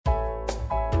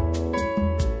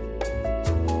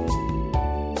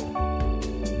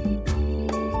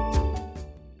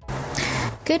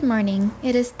Good morning.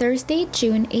 It is Thursday,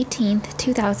 June 18th,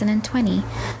 2020.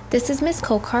 This is Ms.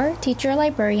 Kokar, teacher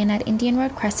librarian at Indian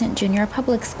Road Crescent Junior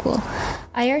Public School.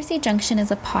 IRC Junction is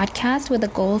a podcast with a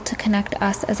goal to connect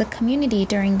us as a community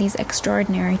during these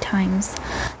extraordinary times.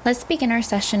 Let's begin our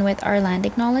session with our land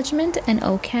acknowledgement and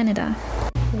O Canada.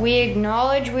 We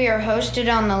acknowledge we are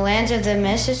hosted on the lands of the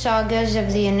Mississaugas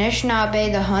of the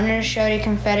Anishinaabe, the Haudenosaunee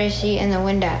Confederacy, and the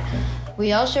Wendat.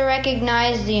 We also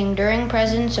recognize the enduring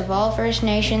presence of all First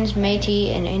Nations,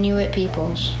 Métis, and Inuit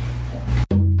peoples.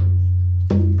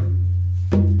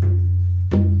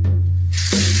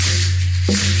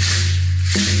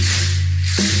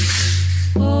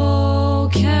 Oh,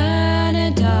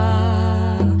 Canada,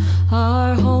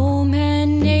 our home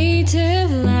and native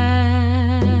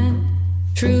land,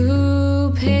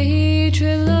 true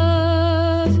patriot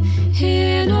love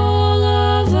in all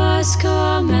of us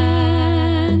command.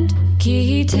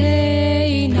 Ki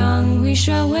te nang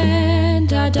wisha wen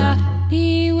da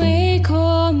ni we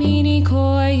ko mini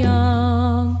ko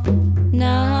yam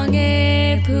nang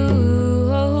e pu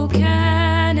o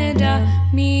Canada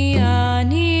mi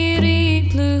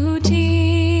aniri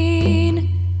plutin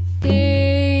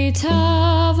e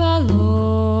ta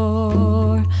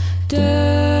valor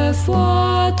de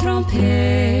foi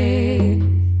tromper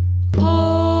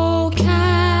o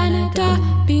Canada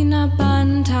bina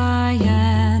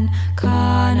bantayan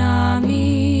Kanami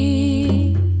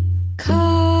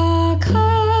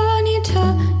Kakanita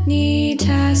ni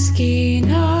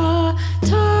taskina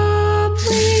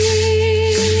tapli.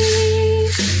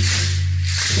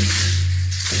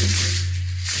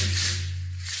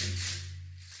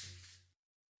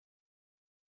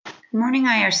 Good morning,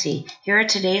 IRC. Here are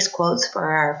today's quotes for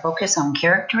our focus on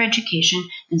character education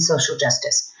and social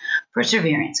justice.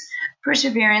 Perseverance.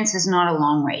 Perseverance is not a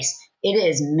long race. It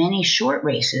is many short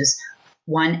races,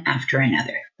 one after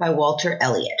another, by Walter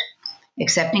Elliott.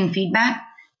 Accepting feedback.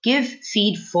 Give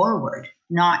feed forward,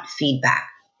 not feedback,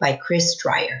 by Chris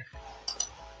Dreyer.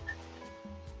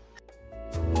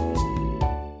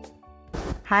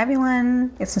 Hi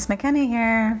everyone, it's Ms. McKenna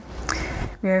here.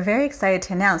 We are very excited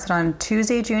to announce that on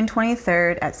Tuesday, June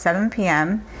 23rd at 7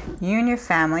 p.m., you and your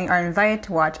family are invited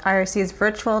to watch IRC's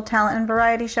virtual talent and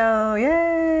variety show.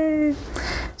 Yay!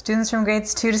 Students from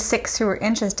grades 2 to 6 who are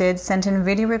interested sent in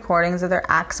video recordings of their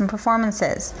acts and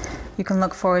performances. You can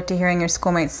look forward to hearing your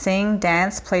schoolmates sing,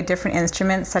 dance, play different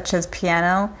instruments such as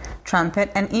piano,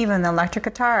 trumpet, and even the electric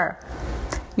guitar.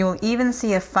 You will even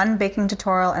see a fun baking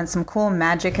tutorial and some cool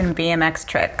magic and BMX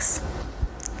tricks.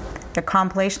 The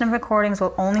compilation of recordings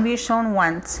will only be shown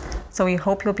once, so we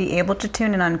hope you'll be able to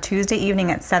tune in on Tuesday evening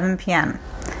at 7 p.m.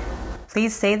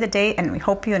 Please save the date and we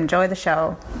hope you enjoy the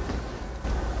show.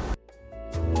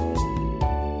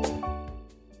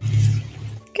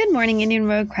 Good morning, Indian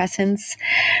Road Crescent's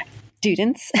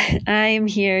students. I am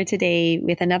here today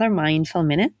with another Mindful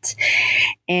Minute.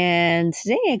 And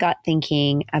today I got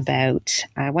thinking about,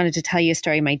 I wanted to tell you a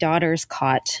story. My daughters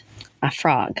caught a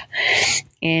frog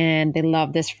and they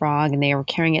love this frog and they were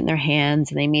carrying it in their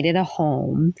hands and they made it a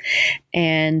home.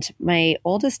 And my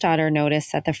oldest daughter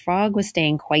noticed that the frog was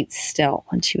staying quite still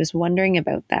and she was wondering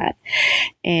about that.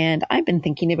 And I've been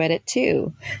thinking about it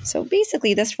too. So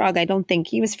basically this frog, I don't think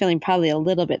he was feeling probably a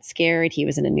little bit scared. He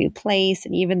was in a new place.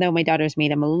 And even though my daughters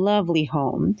made him a lovely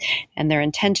home and their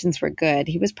intentions were good,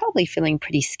 he was probably feeling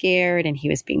pretty scared and he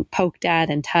was being poked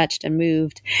at and touched and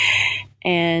moved.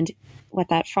 And what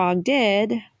that frog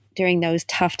did during those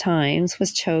tough times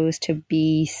was chose to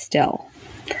be still.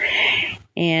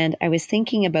 And I was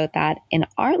thinking about that in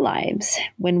our lives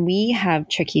when we have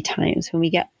tricky times, when we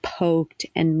get poked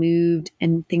and moved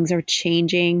and things are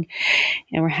changing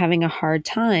and we're having a hard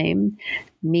time,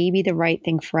 maybe the right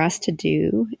thing for us to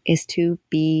do is to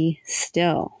be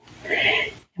still.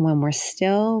 And when we're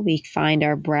still, we find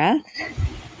our breath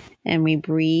and we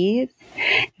breathe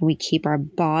and we keep our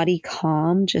body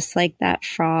calm just like that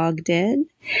frog did.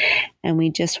 And we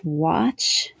just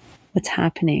watch what's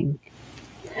happening.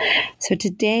 So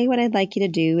today what I'd like you to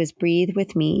do is breathe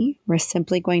with me. We're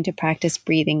simply going to practice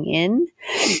breathing in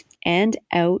and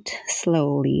out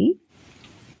slowly.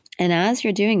 And as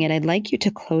you're doing it, I'd like you to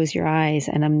close your eyes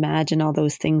and imagine all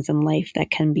those things in life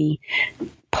that can be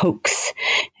pokes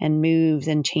and moves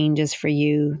and changes for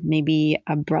you. Maybe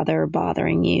a brother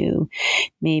bothering you.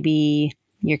 Maybe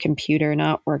your computer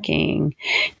not working.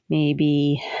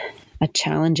 Maybe a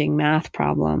challenging math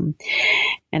problem.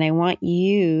 And I want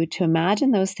you to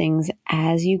imagine those things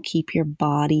as you keep your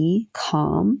body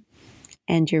calm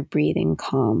and your breathing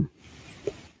calm.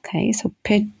 Okay, so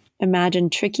imagine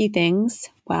tricky things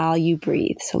while you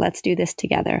breathe. So let's do this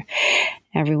together.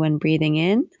 Everyone breathing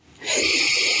in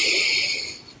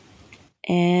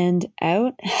and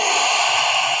out.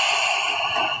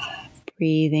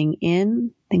 Breathing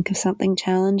in, think of something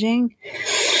challenging.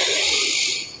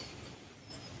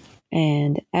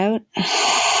 And out.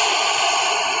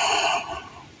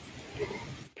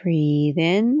 Breathe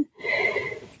in.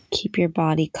 Keep your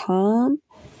body calm.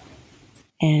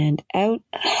 And out.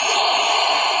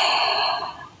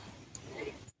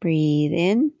 Breathe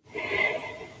in.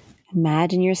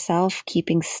 Imagine yourself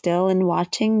keeping still and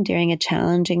watching during a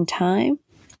challenging time.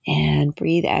 And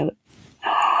breathe out.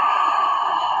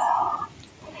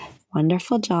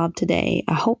 Wonderful job today.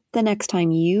 I hope the next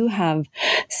time you have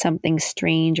something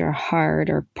strange or hard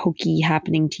or pokey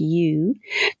happening to you,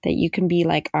 that you can be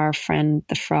like our friend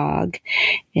the frog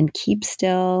and keep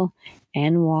still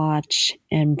and watch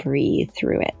and breathe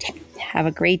through it. Have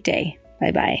a great day.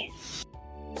 Bye-bye.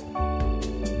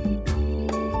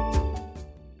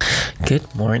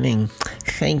 Good morning.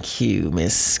 Thank you,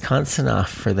 Miss Konsonoff,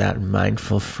 for that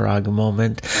mindful frog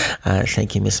moment.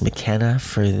 Thank you, Miss McKenna,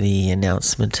 for the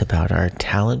announcement about our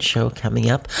talent show coming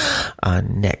up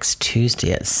on next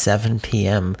Tuesday at 7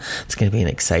 p.m. It's going to be an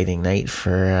exciting night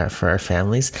for our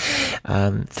families.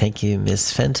 Thank you,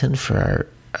 Miss Fenton, for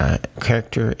our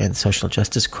character and social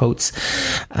justice quotes.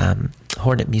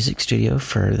 Hornet Music Studio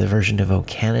for the version of O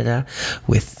Canada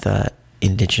with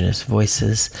Indigenous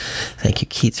voices. Thank you,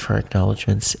 Keats, for our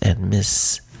acknowledgements, and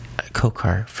Miss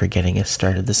Kokar for getting us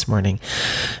started this morning.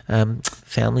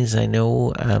 Families, I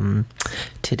know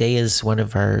today is one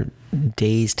of our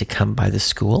days to come by the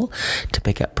school to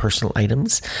pick up personal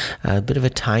items. A bit of a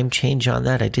time change on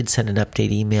that. I did send an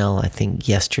update email, I think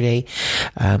yesterday,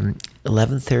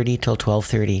 11:30 till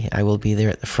 12:30. I will be there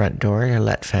at the front door to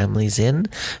let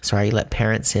let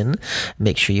parents in.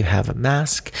 Make sure you have a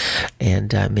mask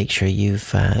and make sure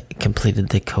you've completed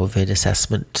the COVID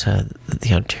assessment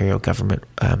the Ontario government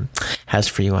has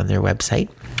for you on their website.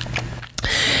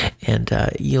 And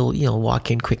you'll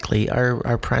walk in quickly.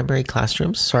 Our primary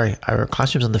classrooms, our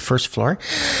classrooms on the first floor,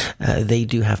 they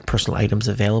do have personal items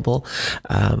available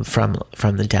from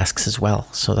the desks as well.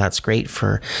 So that's great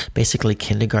for basically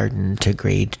kindergarten to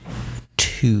grade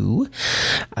 2.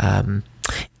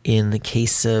 In the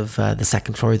case of the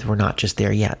second floor, we're not just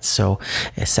there yet. So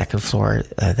a second floor,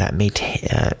 that may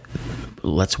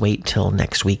let's wait till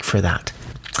next week for that.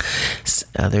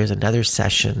 There's another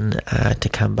session to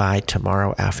come by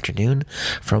tomorrow afternoon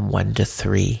from 1 to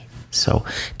 3. So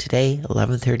today,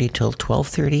 11:30 till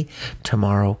 12:30.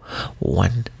 Tomorrow,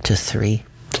 1 to 3.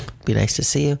 Be nice to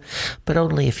see you, but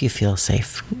only if you feel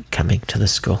safe coming to the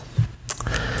school.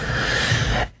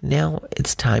 Now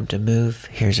it's time to move.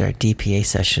 Here's our DPA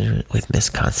session with Miss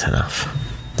Konsonoff.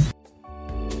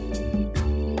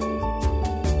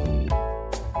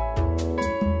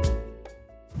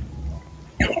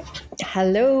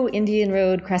 Hello, Indian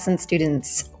Road Crescent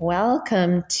students.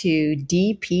 Welcome to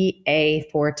DPA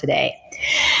for today.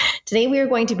 Today we are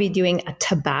going to be doing a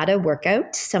Tabata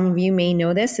workout. Some of you may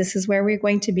know this. This is where we're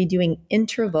going to be doing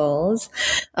intervals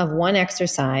of one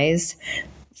exercise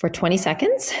for 20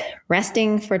 seconds,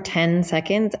 resting for 10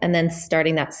 seconds, and then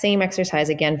starting that same exercise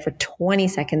again for 20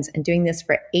 seconds and doing this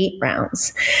for 8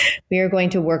 rounds. We are going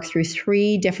to work through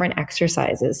 3 different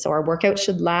exercises. So our workout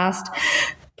should last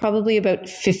probably about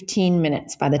 15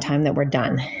 minutes by the time that we're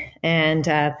done. And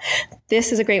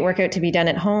this is a great workout to be done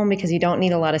at home because you don't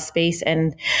need a lot of space,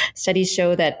 and studies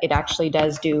show that it actually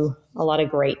does do a lot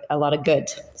of good.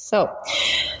 So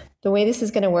the way this is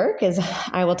going to work is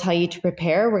I will tell you to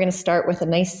prepare. We're going to start with a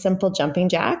nice simple jumping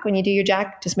jack. When you do your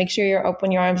jack, just make sure you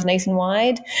open your arms nice and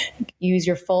wide. Use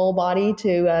your full body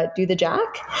to do the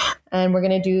jack. And we're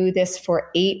going to do this for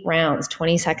 8 rounds,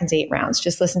 20 seconds, 8 rounds.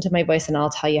 Just listen to my voice and I'll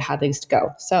tell you how these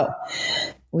go. So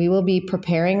we will be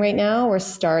preparing right now. We're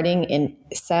starting in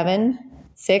 7,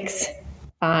 6,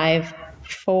 5,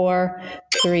 4,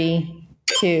 3,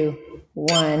 2,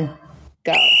 1,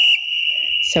 go.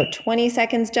 So 20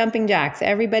 seconds jumping jacks.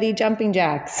 Everybody jumping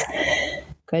jacks.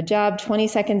 Good job. 20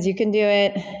 seconds. You can do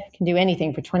it. You can do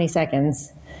anything for 20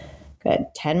 seconds. Good.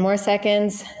 10 more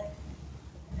seconds.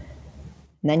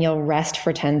 And then you'll rest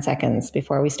for 10 seconds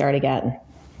before we start again.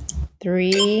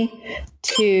 3,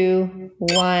 2,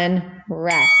 1,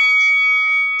 rest.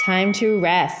 Time to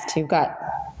rest. You've got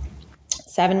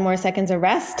 7 more seconds of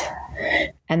rest.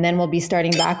 And then we'll be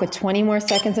starting back with 20 more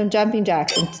seconds of jumping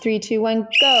jacks. In 3, 2, 1,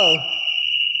 go.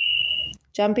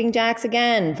 Jumping jacks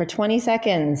again for 20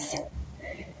 seconds.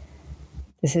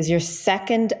 This is your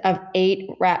second of 8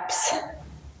 reps.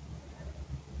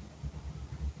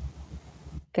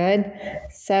 Good.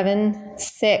 7,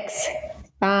 6,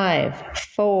 5,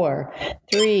 4,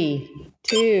 3,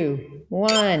 2,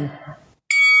 1.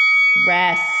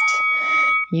 Rest.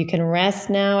 You can rest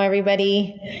now,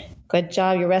 everybody. Good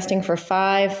job. You're resting for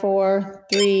 5, 4,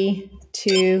 3,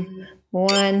 2,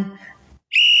 1.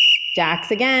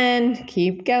 Jacks again.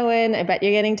 Keep going. I bet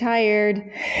you're getting tired.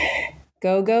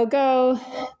 Go, go, go.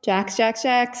 Jacks, jacks,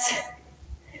 jacks.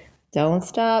 Don't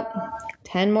stop.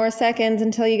 10 more seconds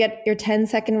until you get your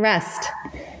 10-second rest.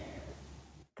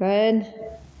 Good.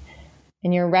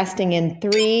 And you're resting in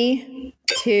 3,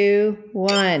 2,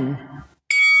 1.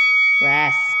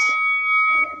 Rest.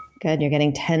 Good. You're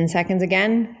getting 10 seconds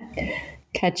again.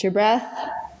 Catch your breath.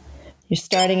 You're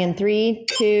starting in 3,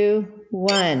 2,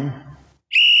 1.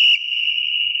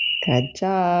 Good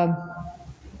job.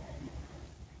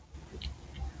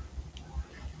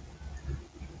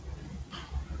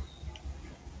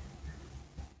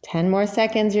 Ten more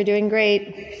seconds. You're doing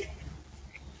great.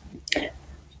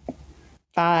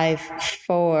 5,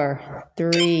 4,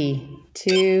 3,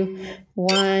 2,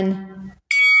 1.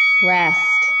 Rest.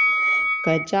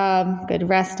 Good job. Good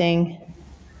resting.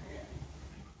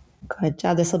 Good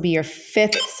job. This will be your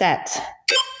 5th set.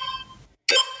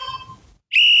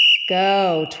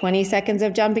 Go. 20 seconds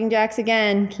of jumping jacks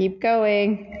again. Keep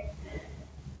going.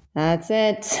 That's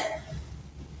it.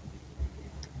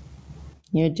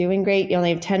 You're doing great. You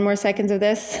only have 10 more seconds of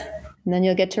this, and then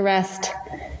you'll get to rest.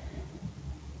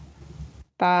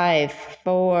 5,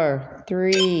 4,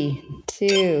 3,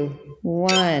 2,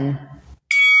 1.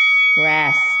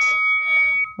 Rest.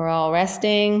 We're all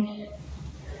resting.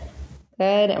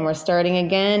 Good. And we're starting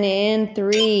again in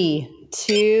 3,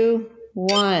 2,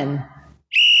 1.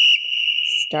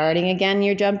 Starting again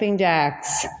your jumping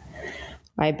jacks.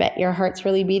 I bet your heart's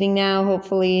really beating now,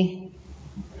 hopefully.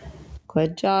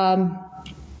 Good job.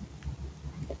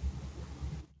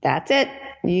 That's it.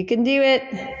 You can do it.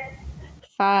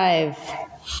 5,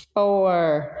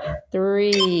 4,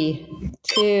 3,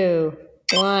 2,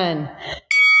 1.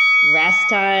 Rest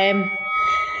time.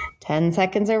 10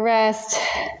 seconds of rest.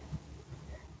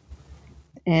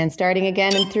 And starting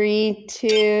again in 3,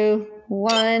 2,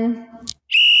 1.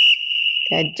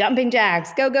 Good. Jumping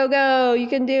jacks. Go, go, go. You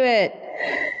can do it.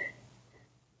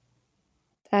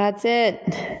 That's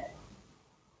it.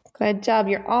 Good job.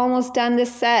 You're almost done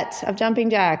this set of jumping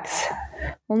jacks.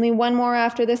 Only one more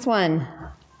after this one.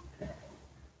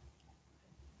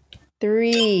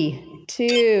 3,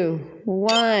 2,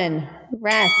 1.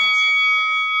 Rest.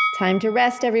 Time to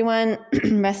rest, everyone.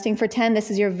 Resting for 10.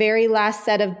 This is your very last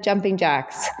set of jumping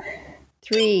jacks.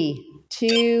 3,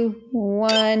 2,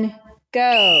 1,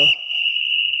 go.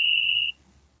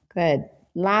 Good.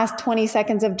 Last 20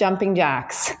 seconds of jumping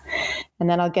jacks. And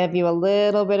then I'll give you a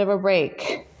little bit of a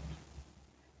break.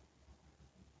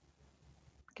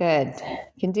 Good.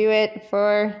 You can do it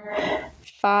for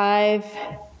 5,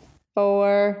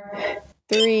 4,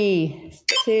 3,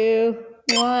 2,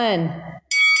 1.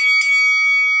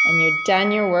 And you're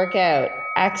done your workout.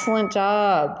 Excellent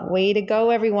job. Way to go,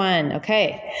 everyone.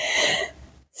 Okay.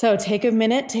 So take a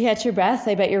minute to catch your breath.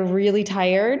 I bet you're really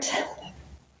tired.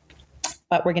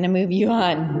 But we're going to move you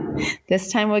on.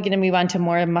 This time we're going to move on to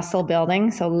more muscle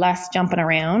building, so less jumping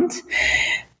around.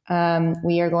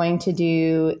 We are going to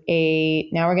do a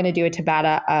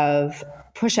Tabata of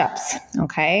push-ups,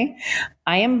 okay?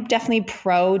 I am definitely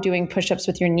pro doing push-ups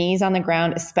with your knees on the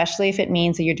ground, especially if it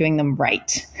means that you're doing them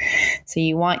right. So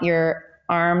you want your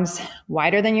arms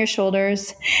wider than your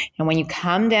shoulders. And when you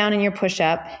come down in your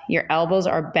push-up, your elbows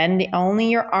are bending. Only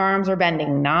your arms are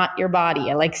bending, not your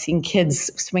body. I like seeing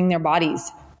kids swing their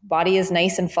bodies. Body is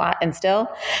nice and flat and still.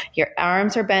 Your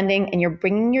arms are bending and you're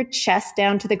bringing your chest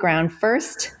down to the ground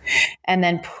first and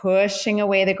then pushing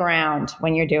away the ground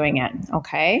when you're doing it.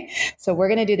 Okay. So we're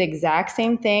going to do the exact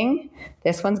same thing.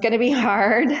 This one's going to be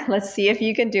hard. Let's see if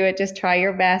you can do it. Just try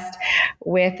your best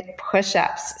with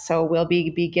push-ups. So we'll be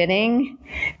beginning.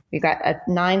 We've got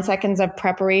 9 seconds of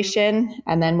preparation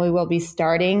and then we will be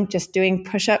starting just doing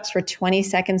push-ups for 20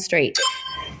 seconds straight.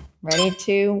 Ready?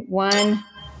 2, 1.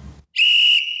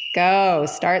 Go.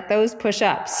 Start those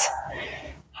push-ups.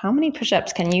 How many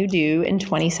push-ups can you do in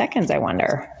 20 seconds, I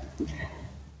wonder?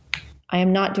 I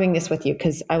am not doing this with you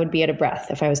because I would be out of breath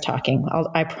if I was talking.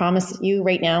 I promise you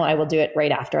right now, I will do it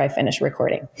right after I finish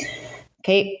recording.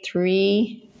 Okay,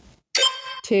 3,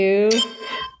 2,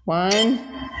 1.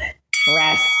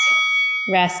 Rest.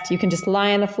 Rest. You can just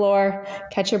lie on the floor,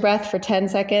 catch your breath for 10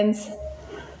 seconds.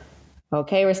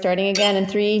 Okay, we're starting again in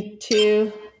 3,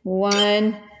 2,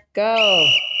 1, go.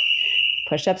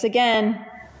 Push-ups again.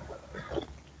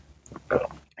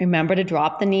 Remember to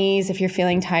drop the knees if you're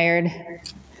feeling tired.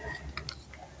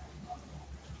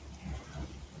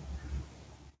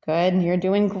 Good. You're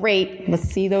doing great. Let's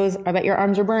see those. I bet your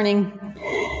arms are burning.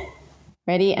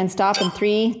 Ready and stop in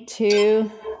 3, 2,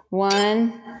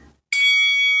 1.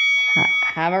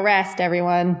 Have a rest,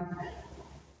 everyone.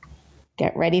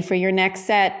 Get ready for your next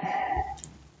set.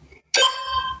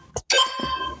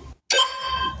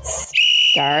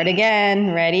 Start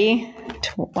again. Ready?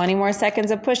 20 more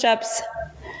seconds of push-ups.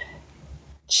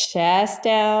 Chest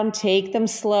down. Take them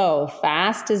slow.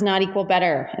 Fast does not equal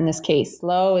better in this case.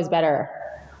 Slow is better.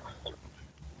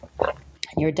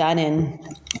 You're done in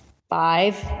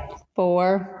 5,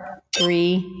 4,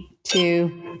 3,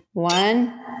 2,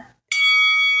 1.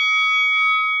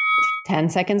 10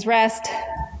 seconds rest.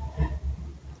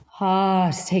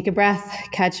 Just take a breath.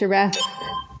 Catch your breath.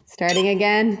 Starting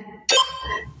again.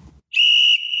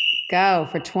 Go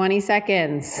for 20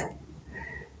 seconds.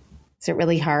 Is it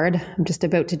really hard? I'm just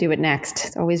about to do it next.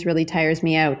 It always really tires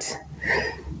me out,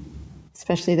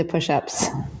 especially the push-ups.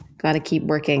 Got to keep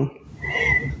working.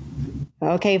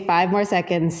 Okay, 5 more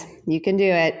seconds. You can do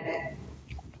it.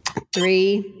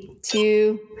 3,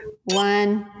 2,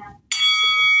 1.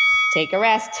 Take a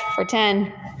rest for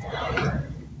 10.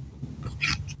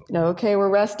 Okay, we're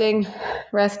resting.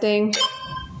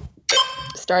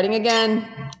 Starting again.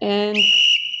 And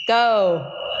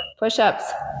go. Push-ups.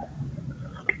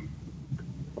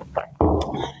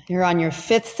 You're on your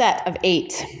 5th set of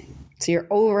 8. So you're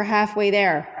over halfway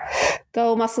there.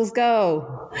 Go, muscles,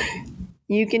 go.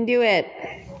 You can do it.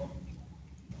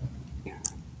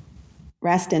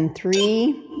 Rest in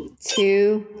 3,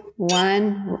 2,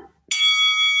 1.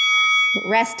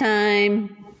 Rest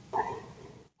time.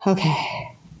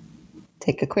 Okay.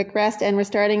 Take a quick rest and we're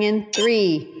starting in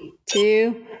 3,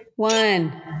 2,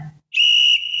 1.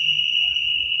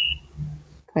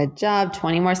 Good job.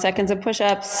 20 more seconds of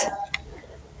push-ups.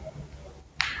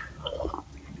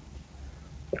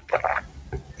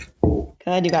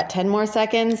 Good. You got 10 more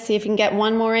seconds. See if you can get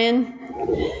one more in.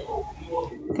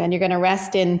 Good. You're going to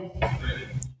rest in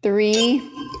 3,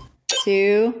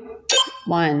 2,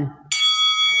 1.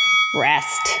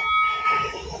 Rest.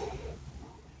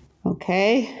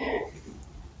 Okay.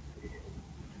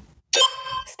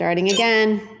 Starting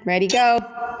again. Ready, go.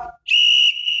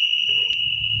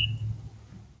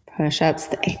 Push-ups.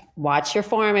 Watch your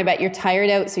form. I bet you're tired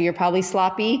out, so you're probably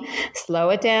sloppy. Slow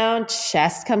it down.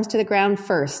 Chest comes to the ground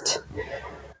first.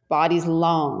 Body's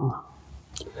long.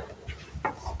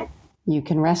 You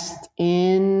can rest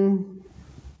in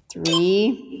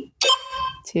 3,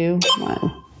 2,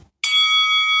 1.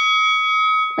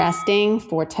 Resting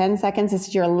for 10 seconds. This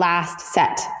is your last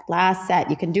set. Last set.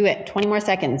 You can do it. 20 more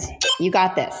seconds. You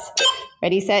got this.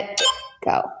 Ready, set,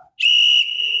 go.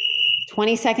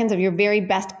 20 seconds of your very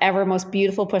best ever, most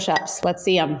beautiful push-ups. Let's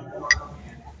see them.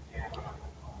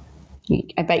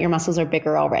 I bet your muscles are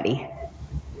bigger already.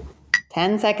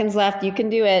 10 seconds left. You can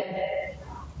do it.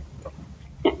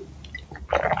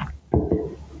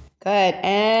 Good.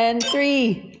 And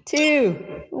 3,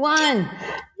 2, 1.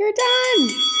 You're done.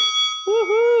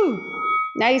 Woohoo!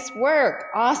 Nice work.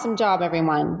 Awesome job,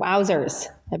 everyone. Wowzers.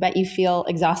 I bet you feel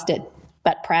exhausted,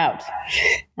 but proud.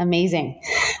 Amazing.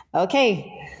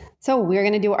 Okay. So we're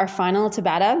going to do our final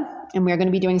Tabata, and we're going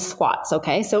to be doing squats.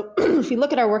 Okay. So if you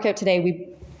look at our workout today,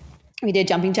 we did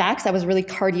jumping jacks. That was really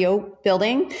cardio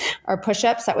building. Our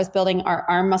push-ups, that was building our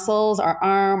arm muscles, our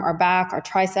arm, our back, our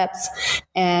triceps,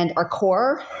 and our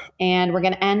core. And we're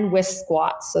going to end with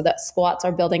squats. So that squats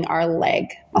are building our leg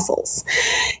muscles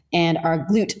and our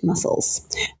glute muscles.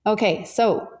 Okay,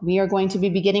 so we are going to be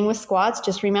beginning with squats.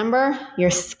 Just remember, you're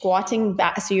squatting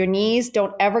back. So your knees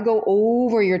don't ever go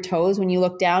over your toes. When you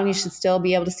look down, you should still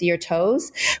be able to see your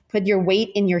toes. Put your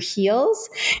weight in your heels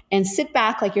and sit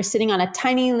back like you're sitting on a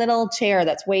tiny little chair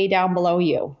that's way down below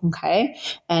you. Okay.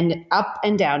 And up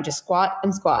and down, just squat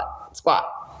and squat, squat,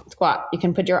 squat. You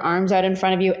can put your arms out in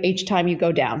front of you each time you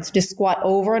go down. So just squat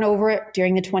over and over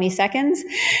during the 20 seconds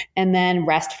and then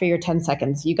rest for your 10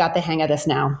 seconds. You got the hang of this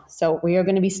now. So we are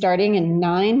going to be starting in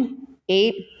 9,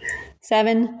 8,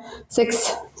 7,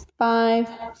 6, 5,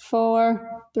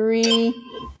 4, 3,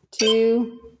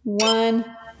 2, 1.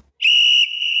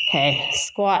 Okay.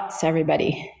 Squats,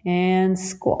 everybody. And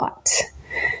squat.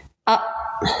 Up,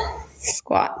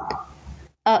 squat,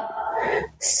 up,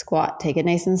 squat. Take it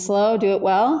nice and slow. Do it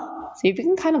well. See if you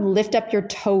can kind of lift up your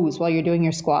toes while you're doing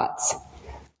your squats.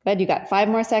 Good. You got 5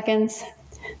 more seconds.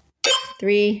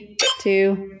 3,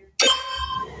 2,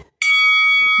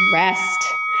 rest.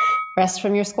 Rest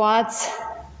from your squats.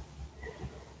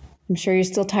 I'm sure you're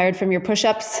still tired from your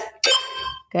push-ups.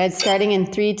 Good. Starting in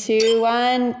 3, 2,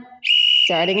 1.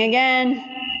 Starting again.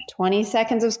 20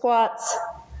 seconds of squats.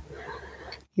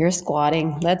 You're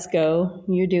squatting. Let's go.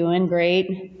 You're doing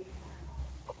great.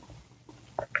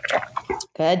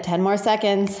 Good. 10 more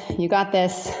seconds. You got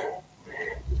this.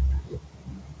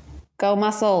 Go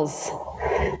muscles.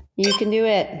 You can do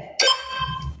it.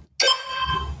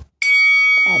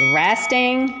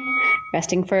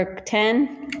 Resting for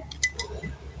 10.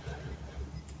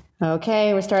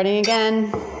 Okay, we're starting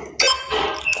again.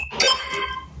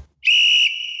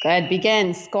 Good,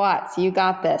 begin, squats, you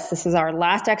got this. This is our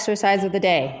last exercise of the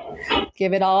day.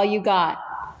 Give it all you got.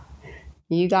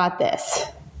 You got this.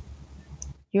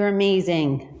 You're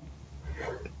amazing.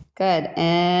 Good,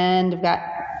 and we've got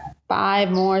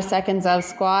 5 more seconds of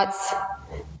squats.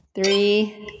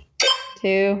 3,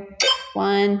 2,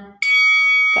 1.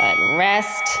 Good,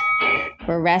 rest.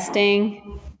 We're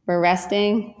resting.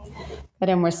 Good,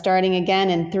 and we're starting again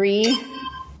in 3,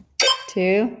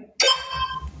 2.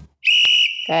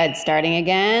 Good, starting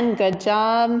again. Good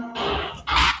job.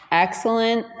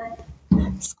 Excellent.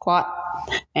 Squat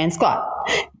and squat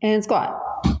and squat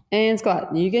and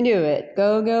squat. You can do it.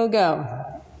 Go, go, go.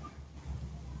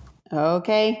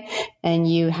 Okay, and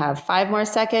you have 5 more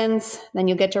seconds, then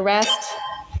you'll get to rest.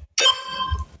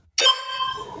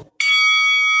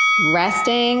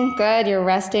 Resting, good, you're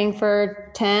resting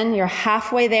for 10. You're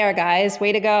halfway there, guys,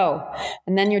 way to go.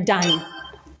 And then you're done.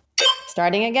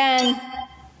 Starting again.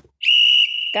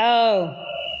 Go.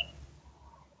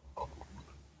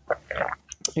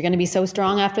 You're gonna be so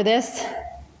strong after this.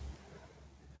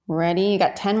 Ready, you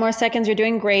got 10 more seconds, you're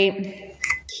doing great.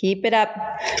 Keep it up.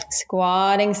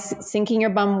 Squatting, sinking your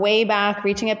bum way back,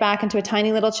 reaching it back into a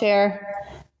tiny little chair.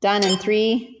 Done in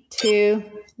 3, 2,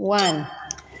 1.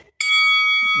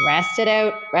 Rest it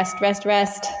out.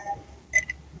 Rest.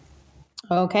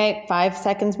 Okay, 5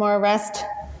 seconds more rest.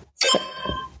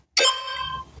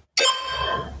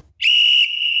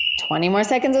 20 more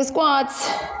seconds of squats.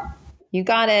 You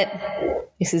got it.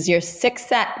 This is your sixth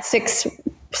set.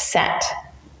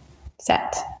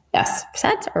 Yes,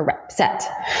 set or rep? Set.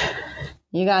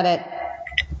 You got it.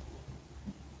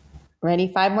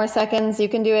 Ready? 5 more seconds. You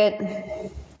can do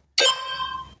it.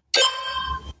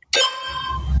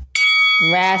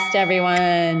 Rest,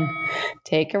 everyone.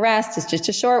 Take a rest. It's just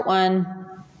a short one.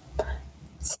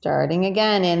 Starting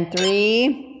again in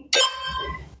 3.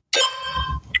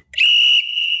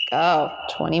 Go.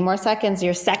 20 more seconds.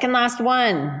 Your second last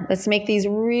one. Let's make these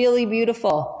really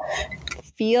beautiful.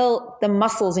 Feel the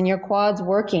muscles in your quads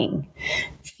working.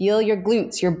 Feel your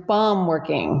glutes, your bum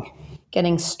working.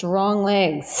 Getting strong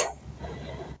legs.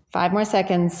 5 more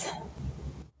seconds.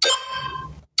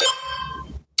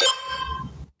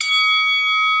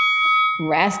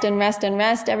 Rest and rest and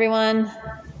rest, everyone.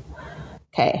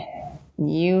 Okay,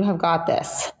 you have got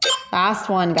this. Last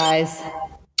one, guys.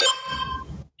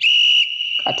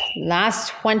 Got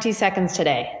last 20 seconds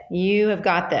today. You have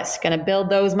got this. Gonna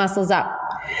build those muscles up.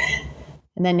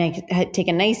 And then take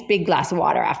a nice big glass of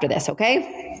water after this,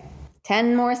 okay?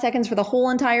 10 more seconds for the whole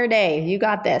entire day. You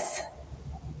got this.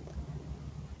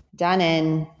 Done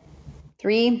in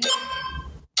 3,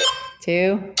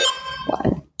 2,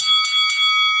 1.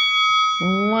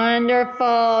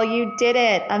 Wonderful. You did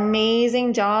it.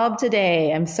 Amazing job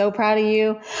today. I'm so proud of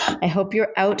you. I hope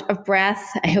you're out of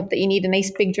breath. I hope that you need a nice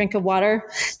big drink of water.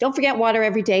 Don't forget water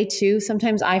every day too.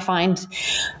 Sometimes I find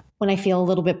when I feel a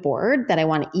little bit bored that I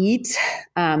want to eat.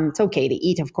 It's okay to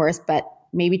eat, of course, but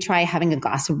maybe try having a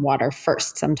glass of water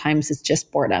first. Sometimes it's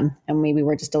just boredom and maybe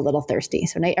we're just a little thirsty.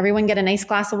 So everyone get a nice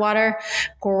glass of water.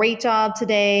 Great job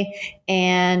today.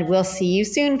 And we'll see you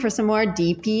soon for some more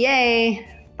DPA.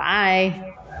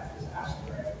 Bye.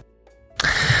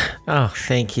 Oh,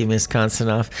 thank you, Ms.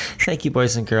 Konstanoff. Thank you,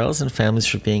 boys and girls and families,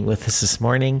 for being with us this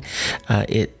morning.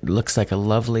 It looks like a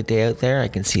lovely day out there. I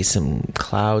can see some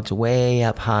clouds way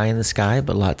up high in the sky,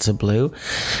 but lots of blue.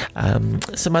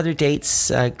 Some other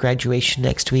dates, graduation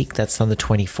next week. That's on the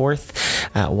 24th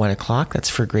at 1 o'clock. That's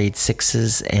for grade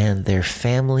 6s and their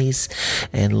families.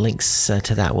 And links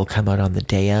to that will come out on the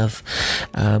day of.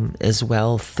 As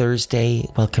well, Thursday,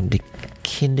 welcome to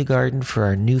kindergarten for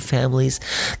our new families.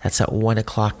 That's at 1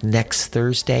 o'clock next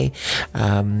Thursday,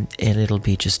 and it'll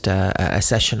be just a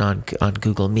session on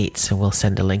Google Meets, and we'll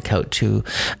send a link out to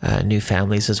new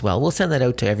families as well. We'll send that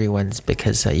out to everyone's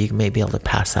because you may be able to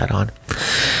pass that on.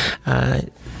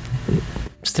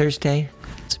 It's Thursday.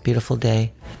 It's a beautiful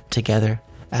day. Together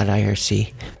at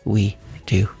IRC, we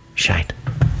do shine.